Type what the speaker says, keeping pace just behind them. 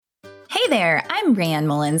Hey there, I'm Rayanne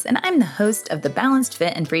Mullins, and I'm the host of the Balanced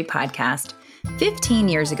Fit and Free podcast. 15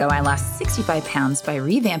 years ago, I lost 65 pounds by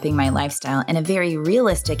revamping my lifestyle in a very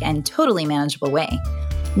realistic and totally manageable way.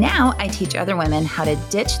 Now, I teach other women how to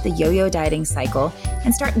ditch the yo-yo dieting cycle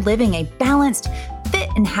and start living a balanced, fit,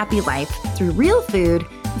 and happy life through real food,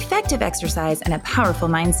 effective exercise, and a powerful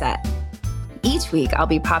mindset. Each week, I'll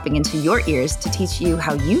be popping into your ears to teach you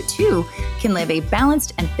how you too can live a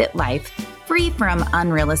balanced and fit life, free from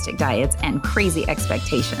unrealistic diets and crazy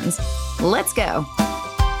expectations. Let's go.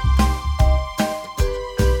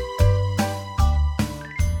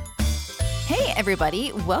 Hey,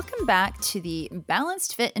 everybody. Welcome back to the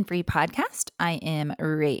Balanced Fit and Free podcast. I am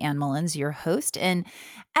Rayanne Mullins, your host. And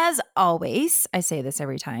as always, I say this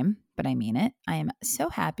every time, but I mean it. I am so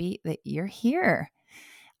happy that you're here.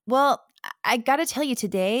 Well, I got to tell you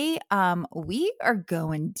today, we are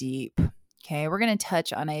going deep. Okay, we're going to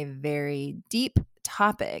touch on a very deep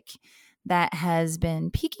topic that has been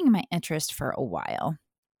piquing my interest for a while.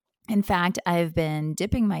 In fact, I've been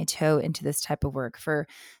dipping my toe into this type of work for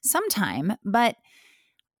some time, but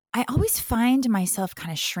I always find myself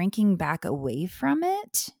kind of shrinking back away from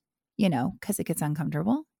it, because it gets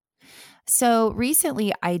uncomfortable. So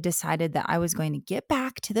recently I decided that I was going to get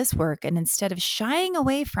back to this work, and instead of shying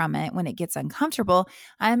away from it when it gets uncomfortable,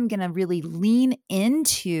 I'm going to really lean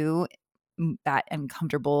into that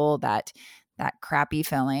uncomfortable, that crappy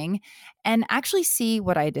feeling, and actually see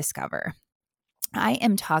what I discover. I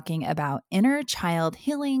am talking about inner child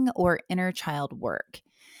healing or inner child work.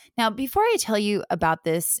 Now, before I tell you about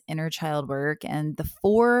this inner child work and the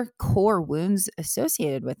 4 core wounds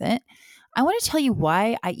associated with it, I want to tell you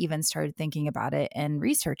why I even started thinking about it and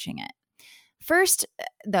researching it. First,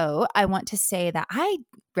 though, I want to say that I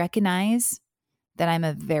recognize that I'm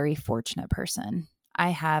a very fortunate person.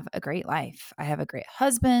 I have a great life. I have a great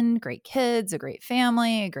husband, great kids, a great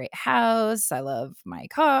family, a great house. I love my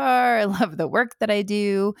car. I love the work that I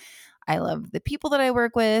do. I love the people that I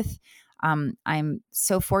work with. I'm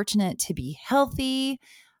so fortunate to be healthy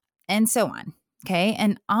and so on. Okay.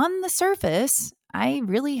 And on the surface, I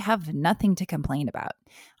really have nothing to complain about.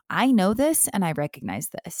 I know this and I recognize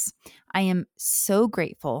this. I am so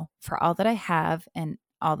grateful for all that I have and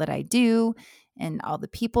all that I do and all the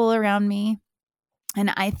people around me. And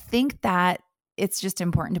I think that it's just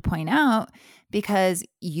important to point out because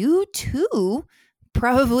you too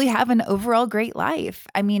probably have an overall great life.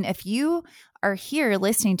 I mean, if you are here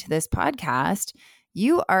listening to this podcast,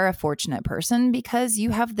 you are a fortunate person because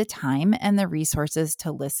you have the time and the resources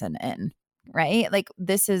to listen in, right? Like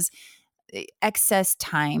this is excess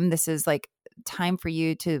time. This is like time for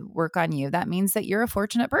you to work on you. That means that you're a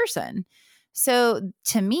fortunate person. So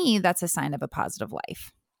to me, that's a sign of a positive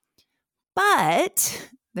life. But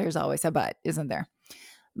there's always a but, isn't there?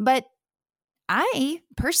 But I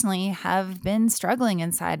personally have been struggling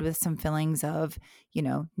inside with some feelings of,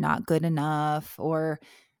 not good enough or,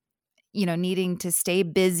 needing to stay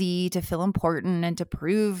busy to feel important and to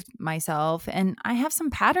prove myself. And I have some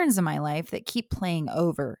patterns in my life that keep playing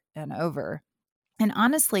over and over. And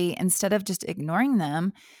honestly, instead of just ignoring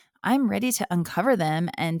them, I'm ready to uncover them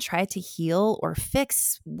and try to heal or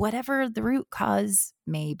fix whatever the root cause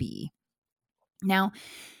may be. Now,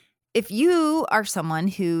 if you are someone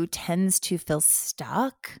who tends to feel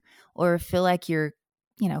stuck or feel like you're,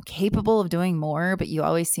 capable of doing more, but you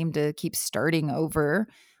always seem to keep starting over,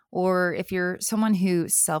 or if you're someone who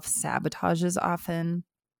self-sabotages often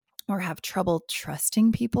or have trouble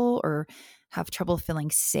trusting people or have trouble feeling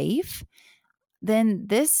safe, then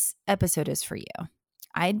this episode is for you.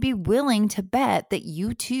 I'd be willing to bet that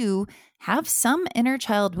you too have some inner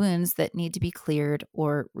child wounds that need to be cleared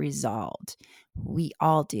or resolved. We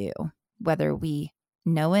all do. Whether we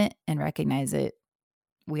know it and recognize it,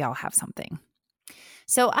 we all have something.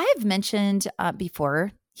 So I've mentioned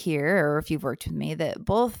before here, or if you've worked with me, that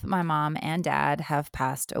both my mom and dad have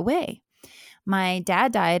passed away. My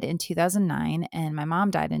dad died in 2009 and my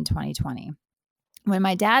mom died in 2020. When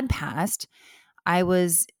my dad passed, I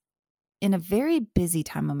was in a very busy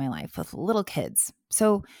time of my life with little kids.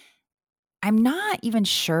 So I'm not even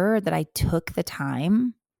sure that I took the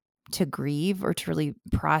time to grieve or to really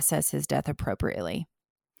process his death appropriately.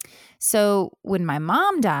 So when my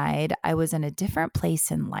mom died, I was in a different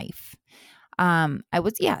place in life. I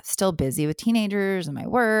was, still busy with teenagers and my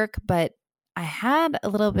work, but I had a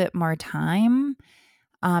little bit more time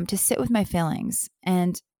to sit with my feelings.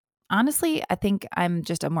 And honestly, I think I'm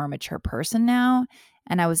just a more mature person now,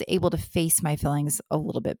 and I was able to face my feelings a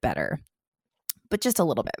little bit better, but just a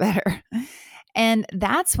little bit better. And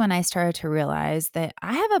that's when I started to realize that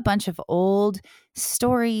I have a bunch of old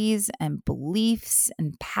stories and beliefs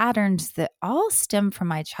and patterns that all stem from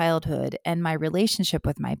my childhood and my relationship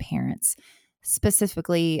with my parents,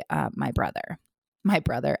 specifically my brother. My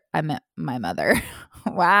brother, I meant my mother.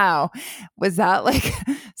 Wow. Was that like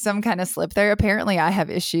some kind of slip there? Apparently, I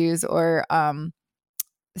have issues or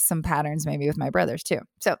some patterns maybe with my brothers too.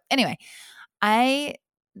 So, anyway, I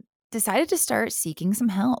decided to start seeking some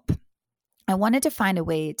help. I wanted to find a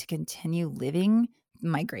way to continue living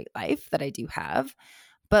my great life that I do have,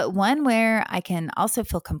 but one where I can also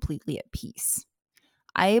feel completely at peace.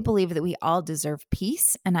 I believe that we all deserve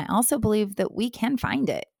peace, and I also believe that we can find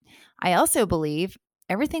it. I also believe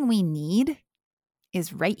everything we need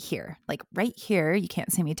is right here. Like right here, you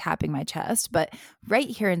can't see me tapping my chest, but right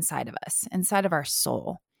here inside of us, inside of our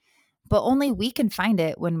soul. But only we can find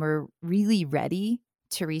it when we're really ready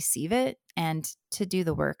to receive it and to do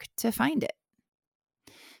the work to find it.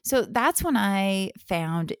 So that's when I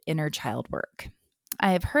found inner child work.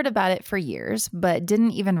 I have heard about it for years, but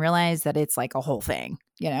didn't even realize that it's like a whole thing,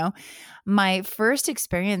 you know? My first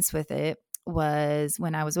experience with it was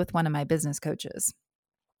when I was with one of my business coaches.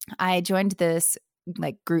 I joined this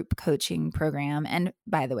like group coaching program. And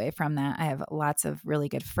by the way, from that, I have lots of really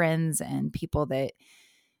good friends and people that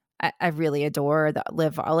I really adore that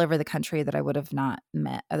live all over the country that I would have not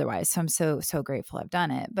met otherwise. So I'm so grateful I've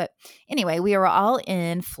done it. But anyway, we were all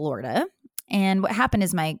in Florida. And what happened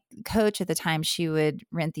is my coach at the time, she would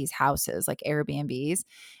rent these houses like Airbnbs,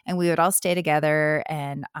 and we would all stay together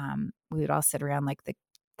and we would all sit around like the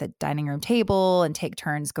dining room table and take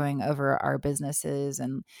turns going over our businesses.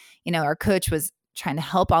 And, our coach was trying to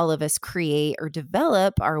help all of us create or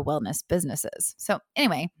develop our wellness businesses. So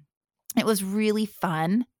anyway, it was really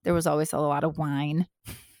fun. There was always a lot of wine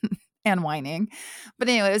and whining. But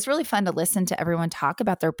anyway, it was really fun to listen to everyone talk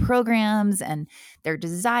about their programs and their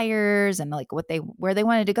desires and like where they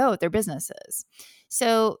wanted to go with their businesses.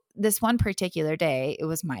 So this one particular day, it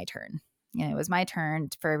was my turn. It was my turn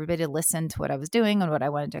for everybody to listen to what I was doing and what I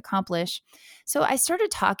wanted to accomplish. So I started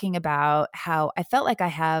talking about how I felt like I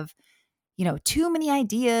have too many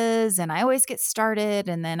ideas and I always get started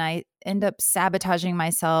and then I end up sabotaging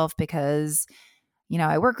myself because,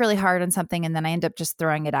 I work really hard on something and then I end up just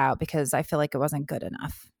throwing it out because I feel like it wasn't good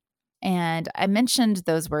enough. And I mentioned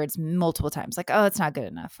those words multiple times, like, oh, it's not good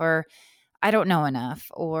enough, or I don't know enough,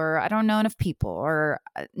 or I don't know enough people, or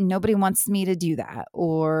nobody wants me to do that,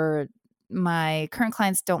 or my current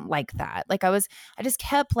clients don't like that. Like I just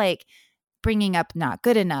kept like bringing up not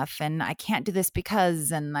good enough and I can't do this because,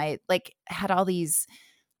 and I like had all these,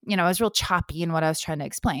 I was real choppy in what I was trying to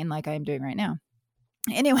explain, like I am doing right now.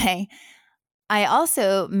 Anyway, I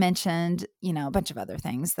also mentioned, a bunch of other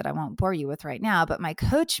things that I won't bore you with right now, but my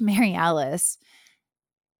coach, Mary Alice,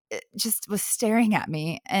 just was staring at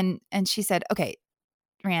me and she said, okay,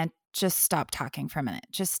 Rand, just stop talking for a minute.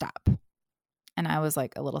 Just stop. And I was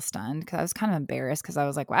like a little stunned because I was kind of embarrassed because I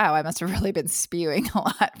was like, wow, I must have really been spewing a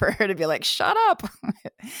lot for her to be like, shut up.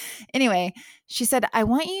 Anyway, she said, I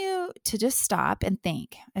want you to just stop and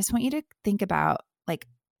think. I just want you to think about like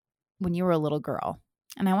when you were a little girl.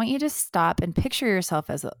 And I want you to stop and picture yourself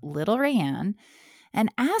as a little Rayanne and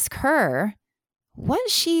ask her what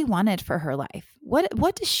she wanted for her life.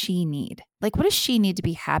 What does she need? Like, what does she need to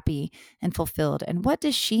be happy and fulfilled? And what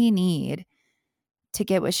does she need to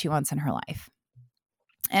get what she wants in her life?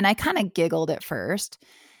 And I kind of giggled at first,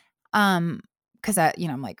 because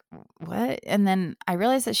I'm like, what? And then I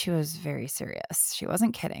realized that she was very serious. She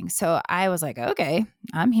wasn't kidding. So I was like, okay,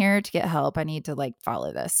 I'm here to get help. I need to like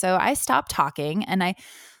follow this. So I stopped talking and I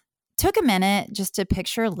took a minute just to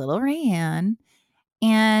picture little Rayanne.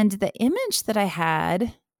 And the image that I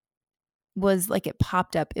had was like it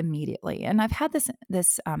popped up immediately. And I've had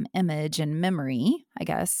this image and memory, I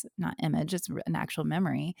guess, not image, it's an actual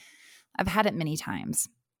memory. I've had it many times.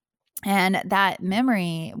 And that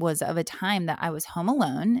memory was of a time that I was home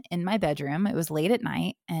alone in my bedroom. It was late at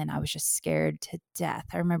night and I was just scared to death.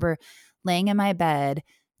 I remember laying in my bed,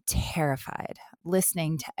 terrified,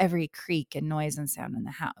 listening to every creak and noise and sound in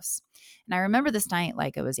the house. And I remember this night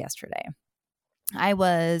like it was yesterday. I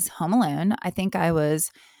was home alone.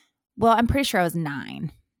 I'm pretty sure I was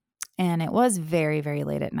 9. And it was very, very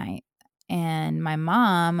late at night. And my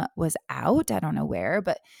mom was out, I don't know where,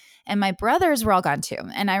 and my brothers were all gone too.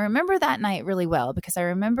 And I remember that night really well because I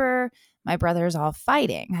remember my brothers all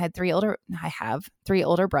fighting. I have 3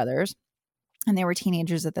 older brothers and they were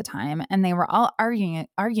teenagers at the time. And they were all arguing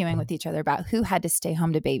with each other about who had to stay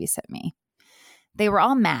home to babysit me. They were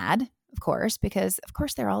all mad, of course, because of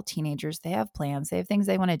course they're all teenagers. They have plans. They have things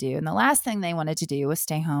they want to do. And the last thing they wanted to do was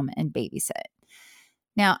stay home and babysit.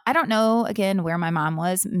 Now, I don't know, again, where my mom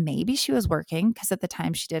was. Maybe she was working because at the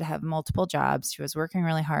time she did have multiple jobs. She was working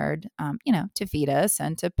really hard, to feed us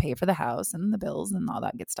and to pay for the house and the bills and all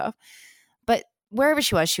that good stuff. But wherever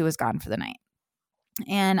she was gone for the night.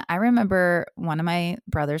 And I remember one of my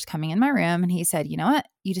brothers coming in my room and he said, "You know what?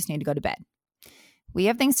 You just need to go to bed. We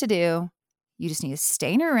have things to do. You just need to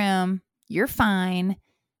stay in your room. You're fine.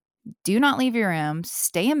 Do not leave your room.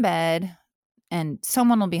 Stay in bed. And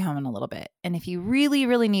someone will be home in a little bit. And if you really,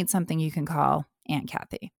 really need something, you can call Aunt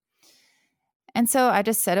Kathy." And so I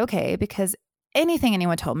just said, okay, because anything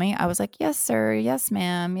anyone told me, I was like, yes, sir. Yes,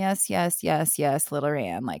 ma'am. Yes, yes, yes, yes, little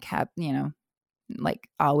Ran, like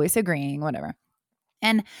always agreeing, whatever.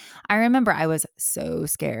 And I remember I was so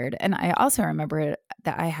scared. And I also remember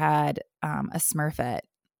that I had a Smurfette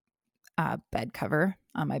bed cover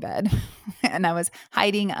on my bed and I was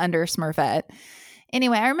hiding under Smurfette.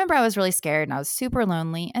 Anyway, I remember I was really scared and I was super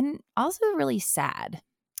lonely and also really sad.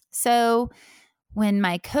 So when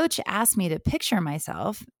my coach asked me to picture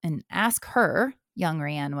myself and ask her, young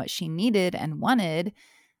Rhiannon, what she needed and wanted,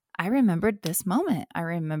 I remembered this moment. I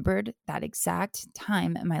remembered that exact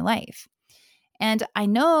time in my life. And I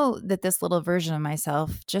know that this little version of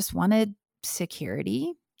myself just wanted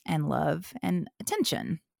security and love and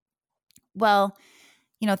attention. Well,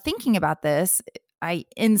 thinking about this, I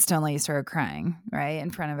instantly started crying, right,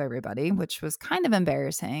 in front of everybody, which was kind of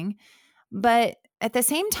embarrassing. But at the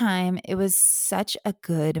same time, it was such a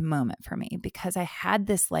good moment for me because I had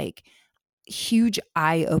this like huge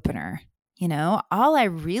eye opener. All I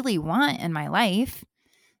really want in my life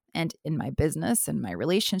and in my business and my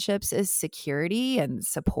relationships is security and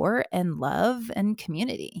support and love and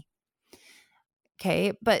community.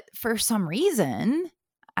 Okay. But for some reason,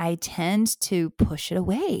 I tend to push it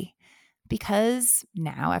away because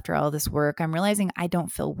now, after all this work, I'm realizing I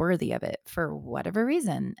don't feel worthy of it for whatever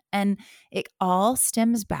reason. And it all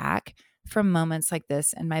stems back from moments like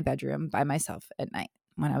this in my bedroom by myself at night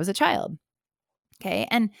when I was a child. Okay.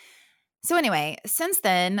 And so anyway, since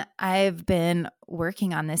then, I've been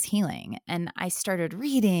working on this healing and I started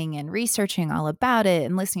reading and researching all about it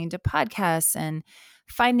and listening to podcasts and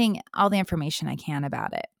finding all the information I can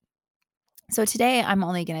about it. So today I'm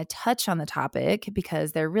only going to touch on the topic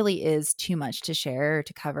because there really is too much to share or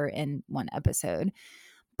to cover in one episode.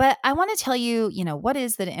 But I want to tell you, what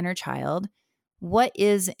is the inner child? What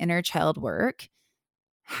is inner child work?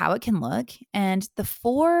 How it can look, and the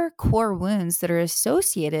 4 core wounds that are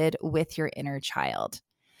associated with your inner child.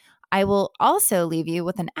 I will also leave you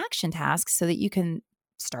with an action task so that you can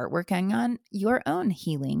start working on your own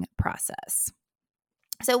healing process.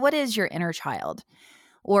 So, what is your inner child?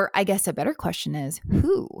 Or I guess a better question is,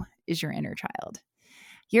 who is your inner child?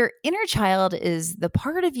 Your inner child is the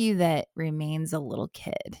part of you that remains a little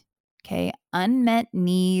kid, okay? Unmet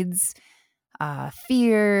needs,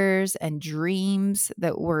 fears, and dreams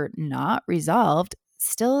that were not resolved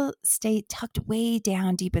still stay tucked way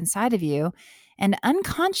down deep inside of you and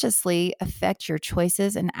unconsciously affect your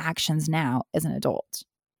choices and actions now as an adult.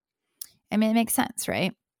 I mean, it makes sense,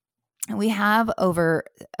 right? We have over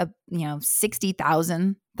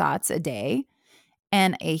 60,000 thoughts a day,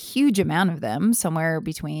 and a huge amount of them, somewhere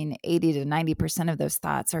between 80 to 90% of those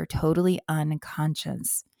thoughts, are totally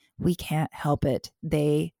unconscious. We can't help it.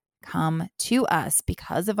 They come to us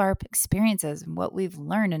because of our experiences and what we've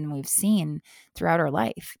learned and we've seen throughout our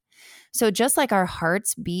life. So just like our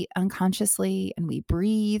hearts beat unconsciously and we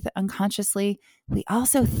breathe unconsciously, we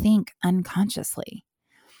also think unconsciously.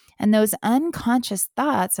 And those unconscious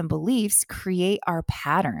thoughts and beliefs create our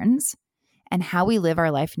patterns and how we live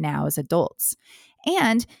our life now as adults.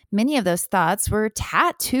 And many of those thoughts were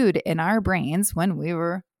tattooed in our brains when we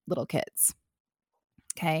were little kids.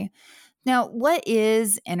 Okay. Now, what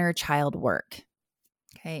is inner child work?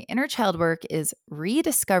 Okay. Inner child work is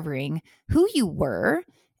rediscovering who you were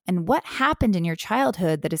and what happened in your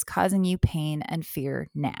childhood that is causing you pain and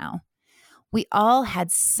fear now. We all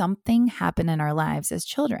had something happen in our lives as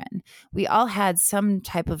children. We all had some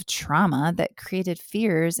type of trauma that created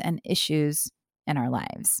fears and issues in our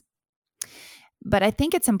lives. But I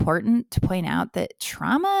think it's important to point out that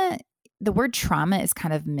the word trauma is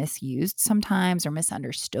kind of misused sometimes or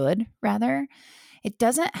misunderstood, rather. It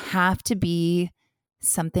doesn't have to be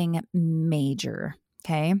something major,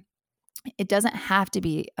 okay? It doesn't have to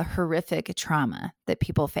be a horrific trauma that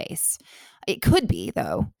people face. It could be,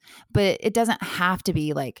 though, but it doesn't have to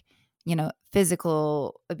be like,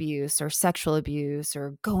 physical abuse or sexual abuse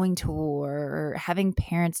or going to war or having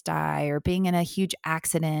parents die or being in a huge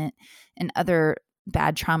accident and other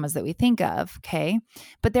bad traumas that we think of, okay?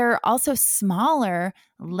 But there are also smaller,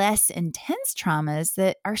 less intense traumas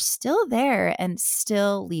that are still there and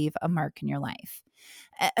still leave a mark in your life.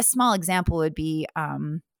 a small example would be,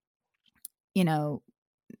 you know,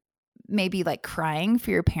 maybe like crying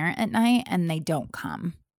for your parent at night and they don't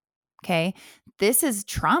come. Okay. This is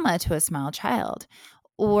trauma to a small child.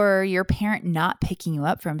 Or your parent not picking you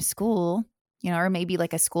up from school, or maybe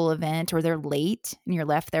like a school event, or they're late and you're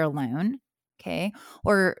left there alone. Okay.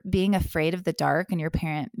 Or being afraid of the dark and your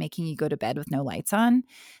parent making you go to bed with no lights on.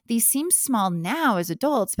 These seem small now as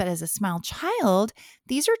adults, but as a small child,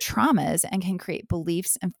 these are traumas and can create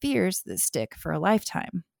beliefs and fears that stick for a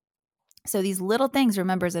lifetime. So these little things,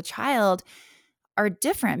 remember, as a child, are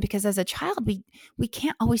different because as a child, we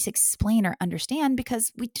can't always explain or understand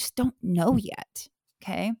because we just don't know yet.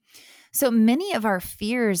 Okay. So many of our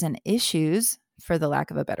fears and issues, for the lack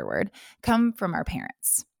of a better word, come from our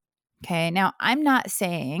parents. Okay. Now, I'm not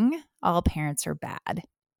saying all parents are bad.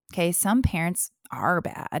 Okay. Some parents are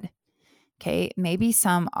bad. Okay. Maybe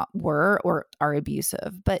some were or are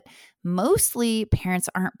abusive, but mostly parents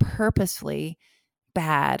aren't purposefully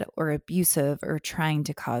bad or abusive or trying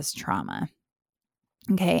to cause trauma.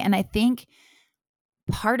 Okay. And I think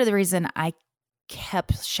part of the reason I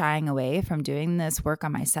kept shying away from doing this work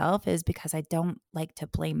on myself is because I don't like to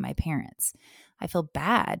blame my parents. I feel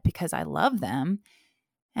bad because I love them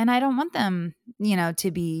and I don't want them,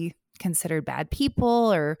 to be considered bad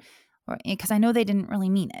people or because I know they didn't really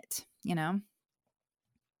mean it.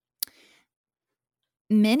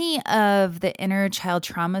 Many of the inner child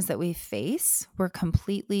traumas that we face were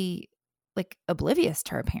completely oblivious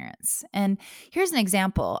to our parents. And here's an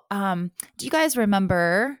example. Do you guys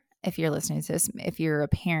remember, if you're listening to this, if you're a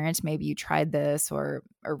parent, maybe you tried this or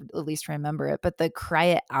at least remember it, but the cry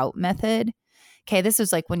it out method. Okay, this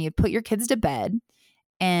was like when you put your kids to bed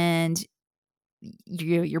and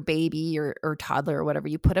your baby or toddler or whatever,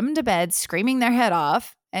 you put them to bed screaming their head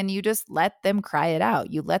off and you just let them cry it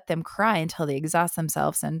out. You let them cry until they exhaust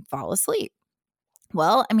themselves and fall asleep.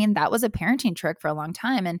 Well, I mean, that was a parenting trick for a long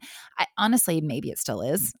time. And I honestly, maybe it still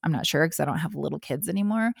is. I'm not sure because I don't have little kids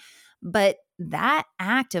anymore. But that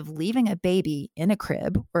act of leaving a baby in a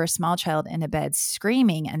crib or a small child in a bed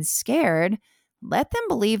screaming and scared, let them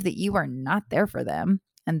believe that you are not there for them.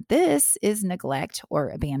 And this is neglect or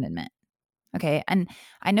abandonment. Okay. And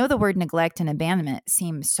I know the word neglect and abandonment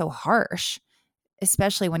seem so harsh,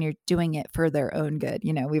 especially when you're doing it for their own good.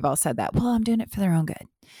 We've all said that. Well, I'm doing it for their own good.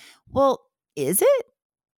 Well, is it?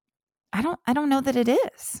 I don't know that it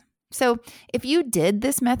is. So if you did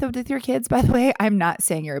this method with your kids, by the way, I'm not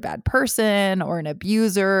saying you're a bad person or an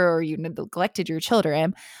abuser or you neglected your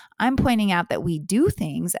children. I'm pointing out that we do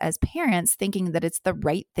things as parents thinking that it's the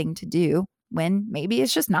right thing to do when maybe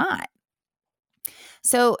it's just not.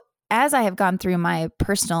 So as I have gone through my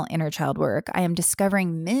personal inner child work, I am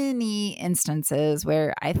discovering many instances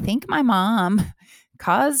where I think my mom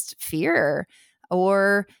caused fear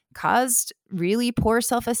or caused really poor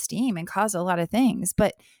self-esteem and caused a lot of things.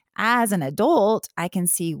 But as an adult, I can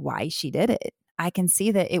see why she did it. I can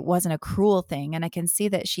see that it wasn't a cruel thing, and I can see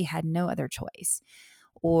that she had no other choice,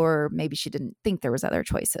 or maybe she didn't think there was other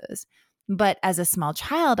choices. But as a small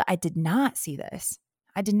child, I did not see this.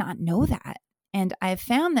 I did not know that. And I've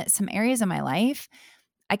found that some areas of my life,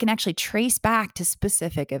 I can actually trace back to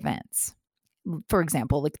specific events. For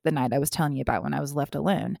example, like the night I was telling you about when I was left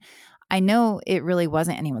alone. I know it really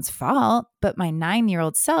wasn't anyone's fault, but my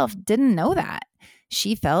 9-year-old self didn't know that.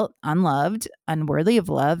 She felt unloved, unworthy of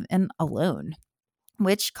love, and alone,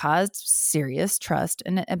 which caused serious trust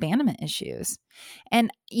and abandonment issues.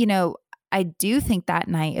 And, I do think that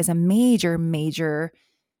night is a major, major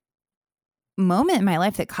moment in my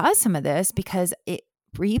life that caused some of this because it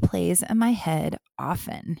replays in my head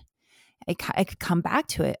often. I could come back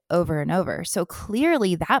to it over and over. So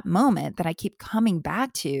clearly that moment that I keep coming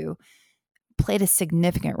back to played a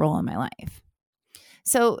significant role in my life.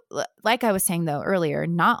 So like I was saying though earlier,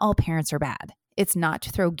 not all parents are bad. It's not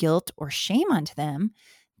to throw guilt or shame onto them.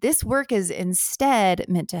 This work is instead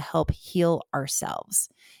meant to help heal ourselves.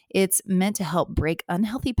 It's meant to help break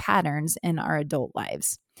unhealthy patterns in our adult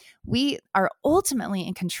lives. We are ultimately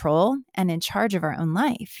in control and in charge of our own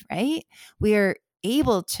life, right? We are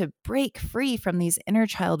able to break free from these inner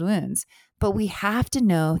child wounds, but we have to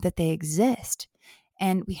know that they exist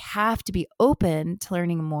and we have to be open to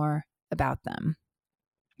learning more about them.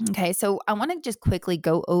 Okay, so I want to just quickly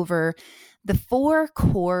go over the 4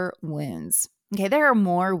 core wounds. Okay, there are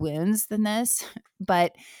more wounds than this,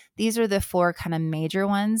 but these are the 4 kind of major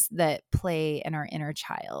ones that play in our inner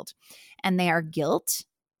child. And they are guilt,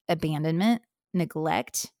 abandonment,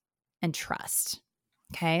 neglect, and trust.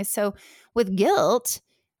 Okay, so with guilt,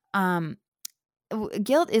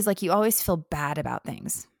 guilt is like you always feel bad about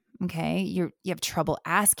things. Okay, you have trouble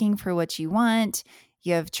asking for what you want.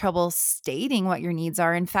 You have trouble stating what your needs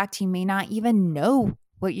are. In fact, you may not even know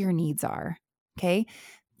what your needs are. Okay.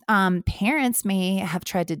 Parents may have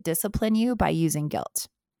tried to discipline you by using guilt.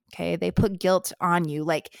 Okay. They put guilt on you.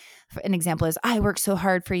 Like an example is, I worked so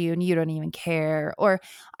hard for you and you don't even care. Or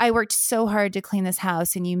I worked so hard to clean this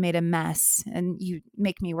house and you made a mess and you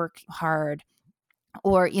make me work hard.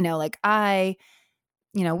 Or, like I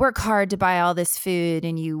work hard to buy all this food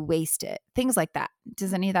and you waste it. Things like that.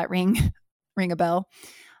 Does any of that ring a bell?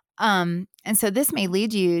 And so this may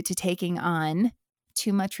lead you to taking on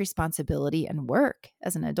too much responsibility and work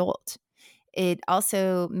as an adult. It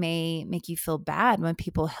also may make you feel bad when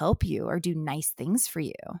people help you or do nice things for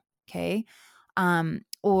you. Okay.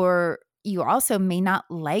 Or you also may not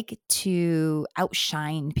like to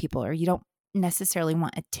outshine people, or you don't necessarily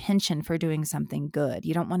want attention for doing something good.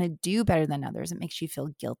 You don't want to do better than others. It makes you feel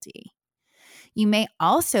guilty. You may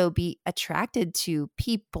also be attracted to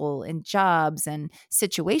people and jobs and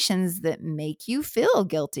situations that make you feel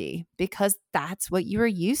guilty because that's what you are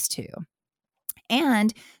used to.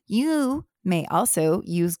 And you may also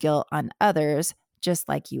use guilt on others just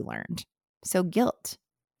like you learned. So guilt,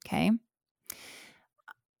 okay?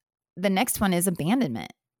 The next one is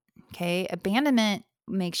abandonment, okay? Abandonment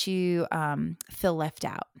makes you feel left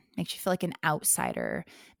out, makes you feel like an outsider.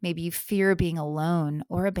 Maybe you fear being alone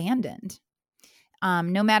or abandoned.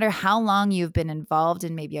 No matter how long you've been involved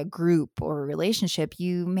in maybe a group or a relationship,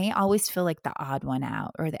 you may always feel like the odd one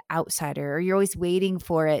out or the outsider, or you're always waiting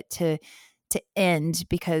for it to end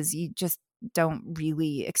because you just don't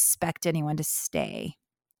really expect anyone to stay,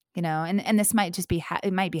 and this might just be,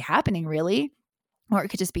 it might be happening really, or it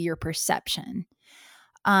could just be your perception.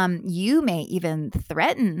 You may even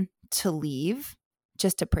threaten to leave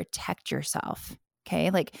just to protect yourself.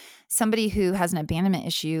 Okay. Like somebody who has an abandonment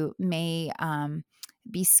issue may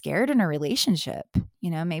be scared in a relationship.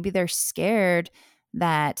 Maybe they're scared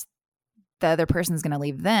that the other person's going to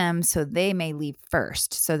leave them. So they may leave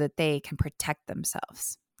first so that they can protect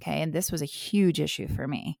themselves. Okay. And this was a huge issue for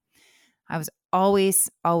me. I was always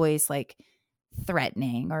like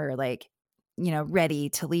threatening or like, ready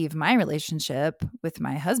to leave my relationship with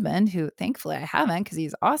my husband, who thankfully I haven't because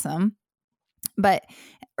he's awesome. But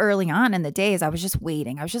early on in the days, I was just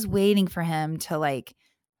waiting. I was just waiting for him to like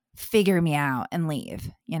figure me out and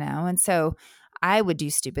leave, And so I would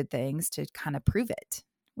do stupid things to kind of prove it,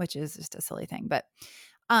 which is just a silly thing. But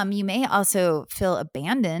you may also feel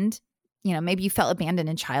abandoned. Maybe you felt abandoned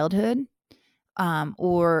in childhood,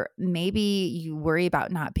 or maybe you worry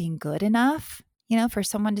about not being good enough, for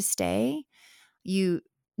someone to stay. You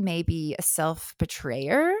may be a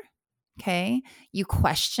self-betrayer. Okay. You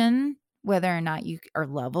question whether or not you are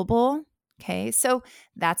lovable. Okay. So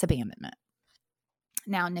that's abandonment.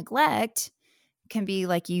 Now, neglect can be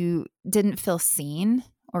like you didn't feel seen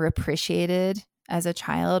or appreciated as a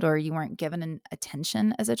child, or you weren't given an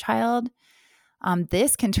attention as a child.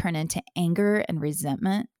 This can turn into anger and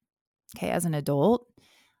resentment. Okay. As an adult,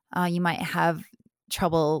 you might have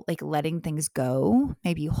trouble like letting things go.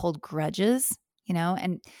 Maybe you hold grudges,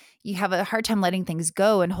 and you have a hard time letting things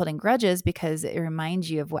go and holding grudges because it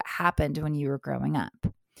reminds you of what happened when you were growing up.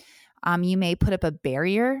 You may put up a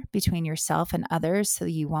barrier between yourself and others so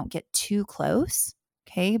you won't get too close.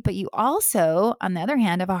 Okay. But you also, on the other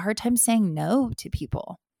hand, have a hard time saying no to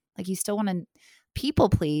people. Like you still want to people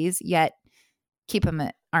please, yet keep them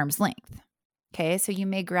at arm's length. Okay. So you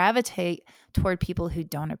may gravitate toward people who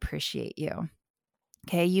don't appreciate you.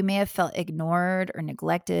 Okay. You may have felt ignored or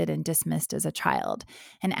neglected and dismissed as a child.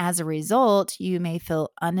 And as a result, you may feel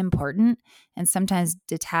unimportant and sometimes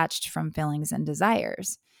detached from feelings and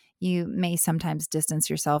desires. You may sometimes distance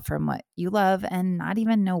yourself from what you love and not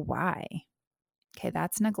even know why. Okay.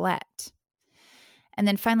 That's neglect. And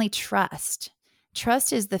then finally, trust.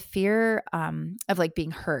 Trust is the fear of like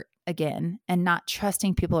being hurt again and not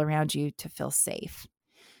trusting people around you to feel safe.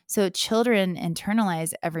 So children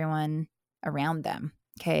internalize everyone around them.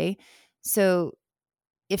 Okay. So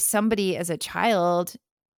if somebody as a child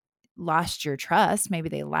lost your trust, maybe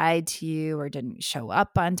they lied to you or didn't show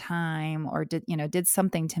up on time or did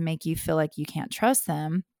something to make you feel like you can't trust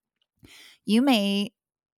them, you may,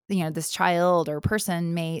 this child or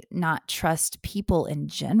person may not trust people in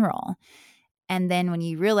general. And then when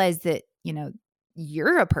you realize that,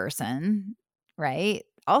 you're a person, right?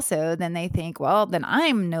 Also, then they think, well, then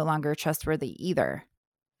I'm no longer trustworthy either.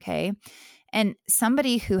 Okay. And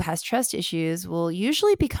somebody who has trust issues will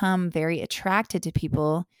usually become very attracted to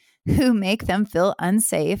people who make them feel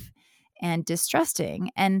unsafe and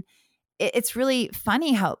distrusting. And it's really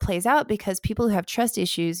funny how it plays out because people who have trust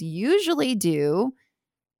issues usually do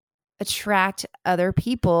attract other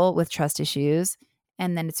people with trust issues.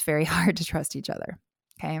 And then it's very hard to trust each other.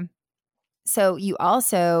 Okay. So you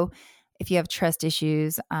also, if you have trust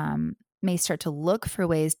issues, may start to look for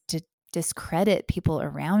ways to discredit people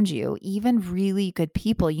around you, even really good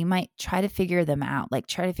people. You might try to figure them out, like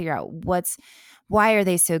try to figure out why are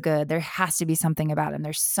they so good? There has to be something about them.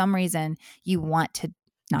 There's some reason you want to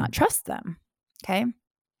not trust them. Okay.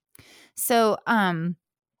 So,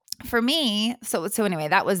 for me, so anyway,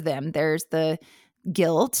 that was them. There's the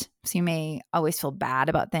guilt. So you may always feel bad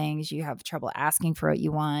about things. You have trouble asking for what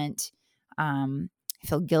you want. You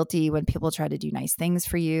feel guilty when people try to do nice things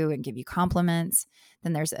for you and give you compliments.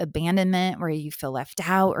 Then there's abandonment, where you feel left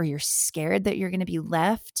out or you're scared that you're going to be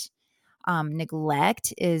left.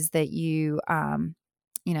 Neglect is that you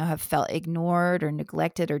have felt ignored or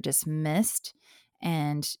neglected or dismissed.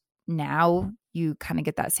 And now you kind of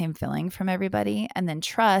get that same feeling from everybody. And then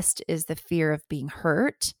trust is the fear of being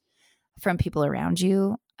hurt from people around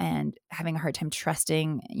you and having a hard time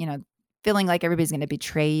trusting, feeling like everybody's going to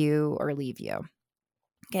betray you or leave you.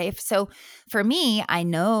 Okay. So for me, I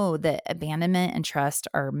know that abandonment and trust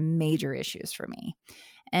are major issues for me.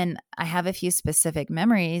 And I have a few specific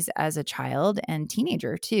memories as a child and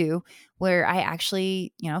teenager too, where I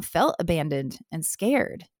actually, felt abandoned and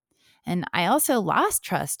scared. And I also lost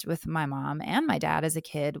trust with my mom and my dad as a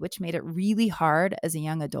kid, which made it really hard as a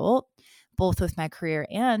young adult, both with my career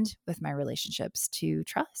and with my relationships, to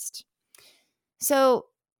trust. So,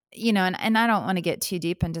 and I don't want to get too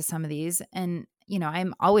deep into some of these. And,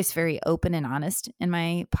 I'm always very open and honest in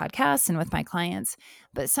my podcasts and with my clients,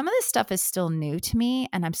 but some of this stuff is still new to me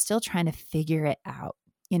and I'm still trying to figure it out.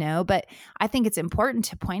 But I think it's important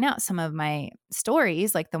to point out some of my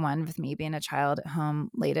stories, like the one with me being a child at home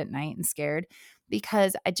late at night and scared,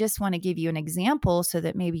 because I just want to give you an example so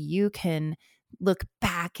that maybe you can look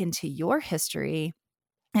back into your history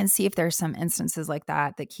and see if there's some instances like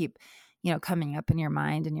that keep, coming up in your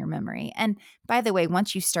mind and your memory. And by the way,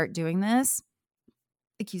 once you start doing this,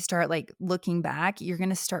 like you start like looking back, you're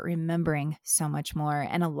going to start remembering so much more.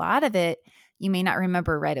 And a lot of it, you may not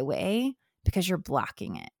remember right away because you're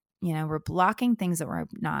blocking it. We're blocking things that were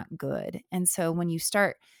not good. And so when you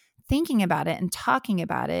start thinking about it and talking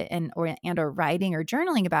about it or writing or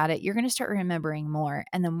journaling about it, you're going to start remembering more.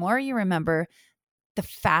 And the more you remember, the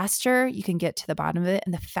faster you can get to the bottom of it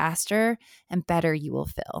and the faster and better you will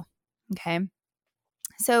feel. Okay.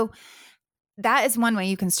 So that is one way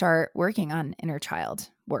you can start working on inner child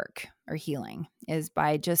work or healing, is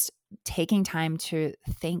by just taking time to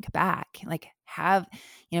think back, like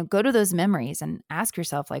go to those memories and ask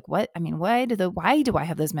yourself, like, why do I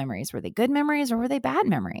have those memories? Were they good memories or were they bad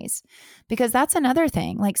memories? Because that's another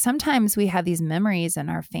thing. Like sometimes we have these memories in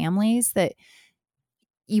our families that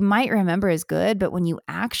you might remember as good, but when you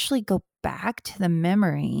actually go back to the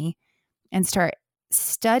memory and start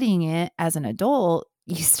studying it as an adult,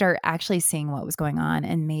 you start actually seeing what was going on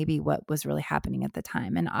and maybe what was really happening at the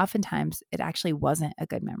time. And oftentimes it actually wasn't a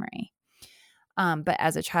good memory. But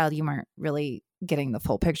as a child, you weren't really getting the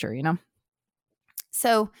full picture,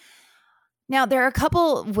 So now there are a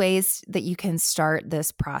couple ways that you can start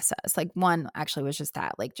this process. Like one actually was just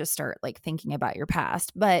that, like just start like thinking about your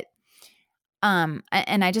past. But and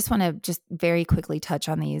I just want to just very quickly touch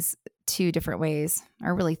on these two different ways,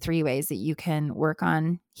 or really three ways that you can work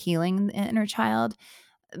on healing the inner child.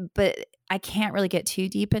 But I can't really get too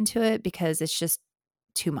deep into it because it's just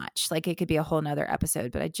too much. Like it could be a whole nother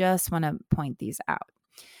episode, but I just want to point these out.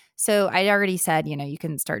 So I already said, you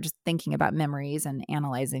can start just thinking about memories and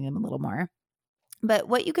analyzing them a little more. But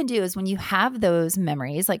what you can do is when you have those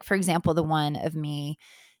memories, like for example, the one of me,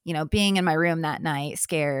 being in my room that night,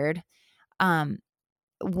 scared.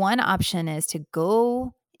 One option is to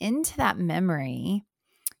go into that memory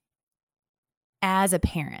as a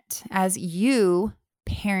parent, as you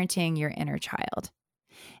parenting your inner child.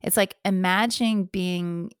 It's like imagining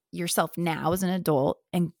being yourself now as an adult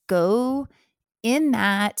and go in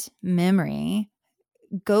that memory,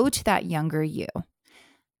 go to that younger you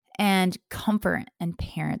and comfort and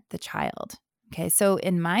parent the child. Okay. So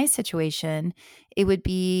in my situation, it would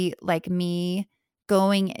be like me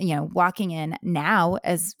going, walking in now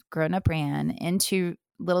as grown up Ryan into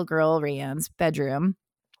little girl Ryan's bedroom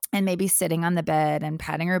and maybe sitting on the bed and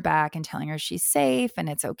patting her back and telling her she's safe and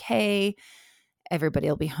it's okay. Everybody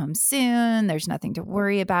will be home soon. There's nothing to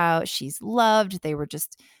worry about. She's loved. They were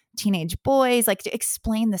just teenage boys. Like to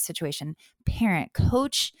explain the situation, parent,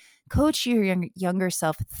 coach your younger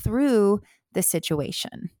self through the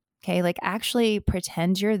situation. Okay. Like actually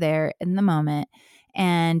pretend you're there in the moment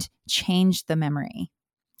and change the memory.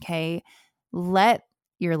 Okay. Let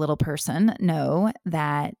your little person know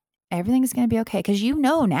that everything's going to be okay. Because you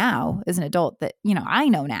know now as an adult that, I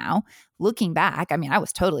know now looking back, I mean, I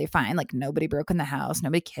was totally fine. Like nobody broke in the house,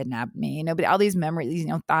 nobody kidnapped me, all these memories,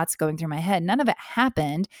 thoughts going through my head. None of it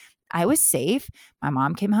happened. I was safe. My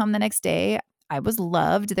mom came home the next day. I was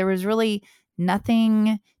loved. There was really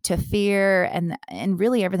nothing to fear, and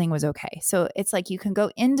really everything was okay. So it's like you can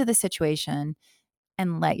go into the situation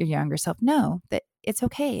and let your younger self know that it's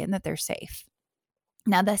okay and that they're safe.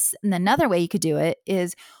 Now, another way you could do it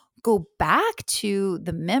is go back to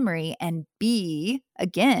the memory and be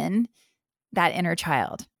again that inner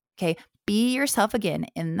child. Okay. Be yourself again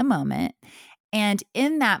in the moment. And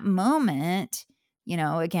in that moment,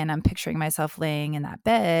 again, I'm picturing myself laying in that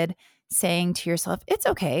bed saying to yourself, it's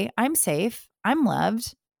okay. I'm safe. I'm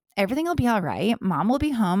loved. Everything will be all right. Mom will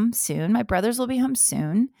be home soon. My brothers will be home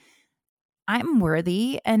soon. I'm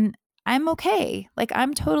worthy and I'm okay. Like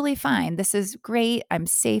I'm totally fine. This is great. I'm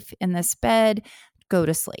safe in this bed. Go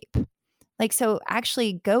to sleep. Like, so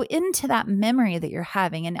actually go into that memory that you're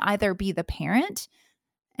having and either be the parent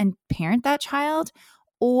and parent that child,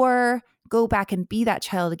 or go back and be that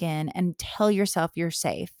child again and tell yourself you're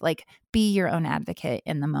safe. Like be your own advocate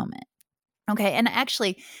in the moment. Okay. And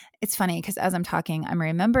actually, it's funny because as I'm talking, I'm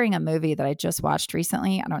remembering a movie that I just watched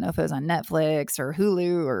recently. I don't know if it was on Netflix or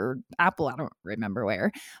Hulu or Apple. I don't remember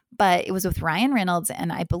where, but it was with Ryan Reynolds.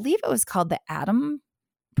 And I believe it was called The Adam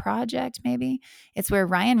Project, maybe. It's where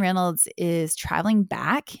Ryan Reynolds is traveling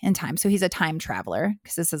back in time. So he's a time traveler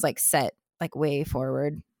because this is like set like way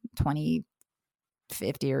forward,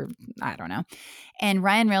 2050 or I don't know. And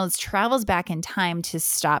Ryan Reynolds travels back in time to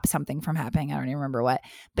stop something from happening. I don't even remember what,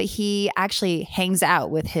 but he actually hangs out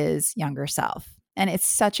with his younger self. And it's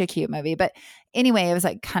such a cute movie. But anyway, it was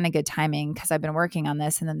like kind of good timing because I've been working on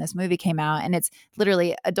this. And then this movie came out and it's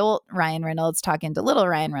literally adult Ryan Reynolds talking to little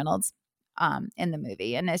Ryan Reynolds in the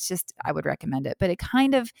movie. And it's just, I would recommend it. But it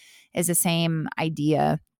kind of is the same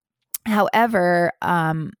idea. However,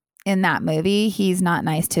 in that movie, he's not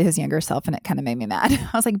nice to his younger self, and it kind of made me mad.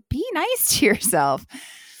 I was like, be nice to yourself.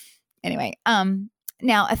 Anyway,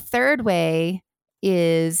 now a third way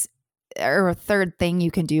is, or a third thing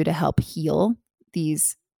you can do to help heal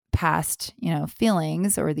these past,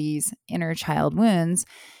 feelings or these inner child wounds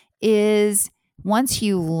is once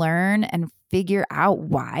you learn and figure out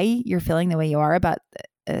why you're feeling the way you are about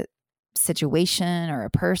a situation or a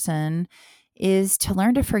person, is to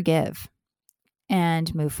learn to forgive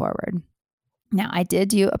and move forward. Now, I did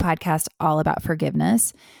do a podcast all about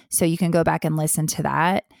forgiveness, so you can go back and listen to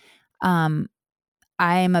that.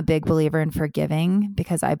 I am a big believer in forgiving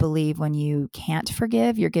because I believe when you can't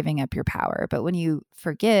forgive, you're giving up your power. But when you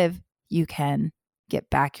forgive, you can get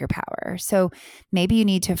back your power. So maybe you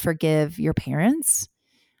need to forgive your parents.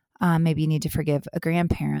 Maybe you need to forgive a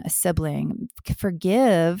grandparent, a sibling.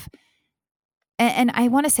 Forgive. And I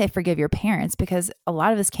want to say forgive your parents because a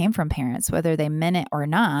lot of this came from parents, whether they meant it or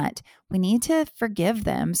not. We need to forgive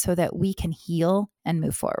them so that we can heal and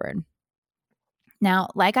move forward. Now,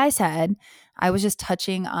 like I said, I was just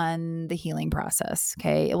touching on the healing process.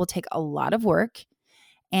 Okay. It will take a lot of work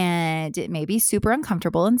and it may be super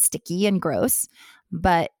uncomfortable and sticky and gross,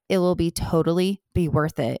 but it will totally be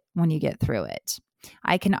worth it when you get through it.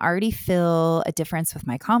 I can already feel a difference with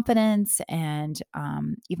my confidence and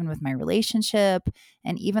even with my relationship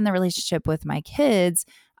and even the relationship with my kids.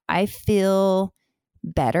 I feel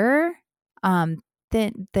better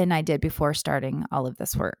than I did before starting all of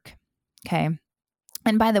this work. Okay.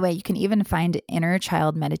 And by the way, you can even find inner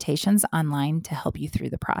child meditations online to help you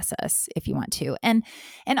through the process if you want to. And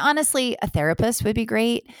honestly, a therapist would be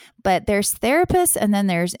great, but there's therapists and then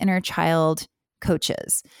there's inner child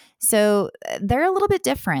coaches. So they're a little bit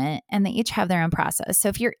different and they each have their own process. So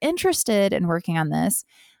if you're interested in working on this,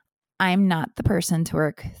 I'm not the person to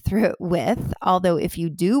work through it with. Although if you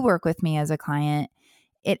do work with me as a client,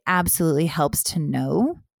 it absolutely helps to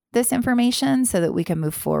know this information so that we can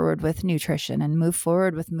move forward with nutrition and move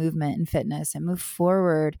forward with movement and fitness and move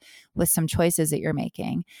forward with some choices that you're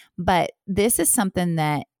making. But this is something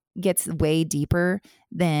that gets way deeper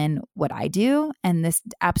than what I do. And this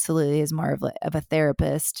absolutely is more of a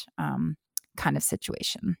therapist kind of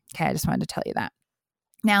situation. Okay. I just wanted to tell you that.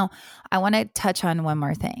 Now, I want to touch on one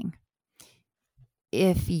more thing.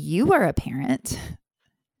 If you are a parent,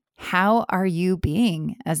 how are you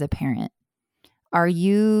being as a parent? Are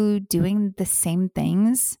you doing the same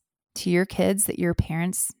things to your kids that your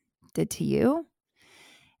parents did to you?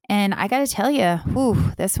 And I got to tell you,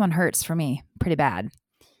 this one hurts for me pretty bad.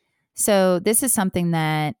 So this is something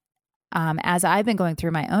that as I've been going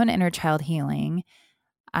through my own inner child healing,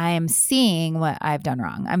 I am seeing what I've done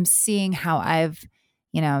wrong. I'm seeing how I've,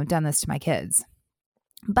 done this to my kids.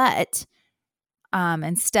 But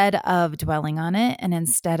instead of dwelling on it and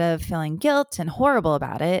instead of feeling guilt and horrible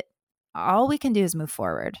about it, all we can do is move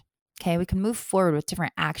forward. Okay. We can move forward with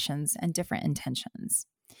different actions and different intentions.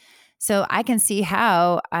 So I can see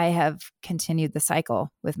how I have continued the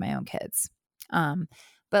cycle with my own kids.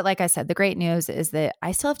 But like I said, the great news is that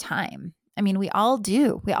I still have time. I mean, we all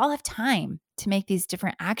do. We all have time to make these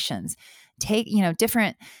different actions, take,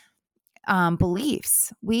 different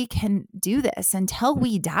beliefs. We can do this until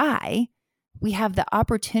we die. We have the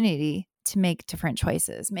opportunity to make different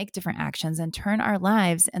choices, make different actions, and turn our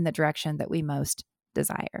lives in the direction that we most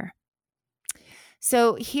desire.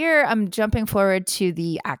 So here I'm jumping forward to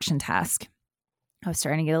the action task. I was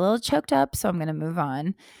starting to get a little choked up, so I'm going to move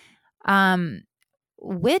on.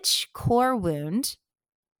 Which core wound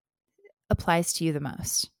applies to you the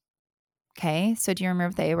most? Okay, so do you remember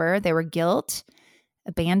what they were guilt,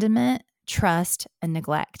 abandonment, trust, and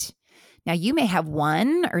neglect. Now, you may have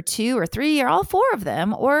one or two or three or all four of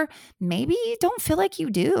them, or maybe you don't feel like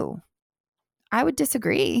you do. I would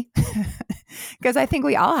disagree because I think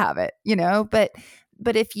we all have it,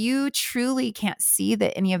 but if you truly can't see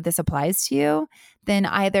that any of this applies to you, then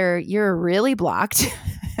either you're really blocked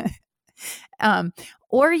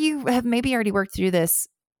or you have maybe already worked through this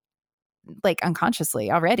like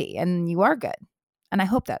unconsciously already and you are good. And I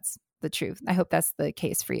hope that's the truth. I hope that's the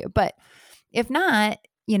case for you. But if not,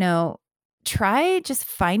 try just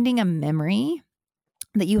finding a memory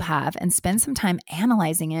that you have and spend some time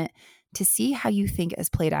analyzing it to see how you think it has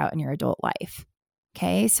played out in your adult life.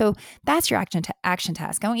 Okay. So that's your action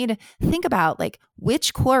task. I want you to think about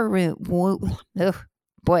which core wound,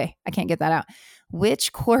 I can't get that out.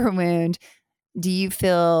 Which core wound do you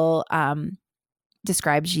feel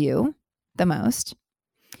describes you the most?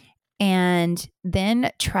 And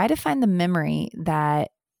then try to find the memory that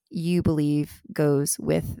you believe goes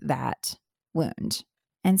with that wound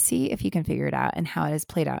and see if you can figure it out and how it has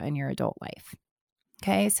played out in your adult life.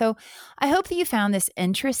 Okay, so I hope that you found this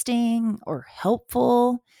interesting or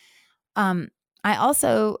helpful. I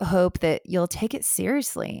also hope that you'll take it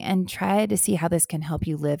seriously and try to see how this can help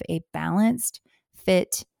you live a balanced,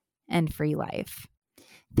 fit, and free life.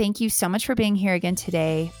 Thank you so much for being here again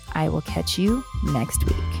today. I will catch you next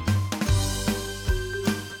week.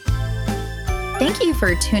 Thank you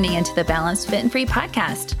for tuning into the Balanced, Fit, and Free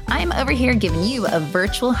podcast. I'm over here giving you a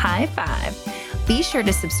virtual high five. Be sure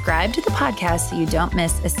to subscribe to the podcast so you don't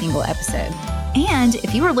miss a single episode. And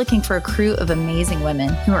if you are looking for a crew of amazing women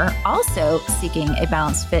who are also seeking a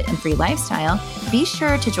balanced, fit, and free lifestyle, be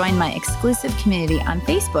sure to join my exclusive community on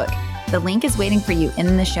Facebook. The link is waiting for you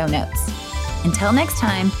in the show notes. Until next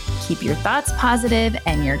time, keep your thoughts positive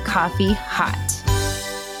and your coffee hot.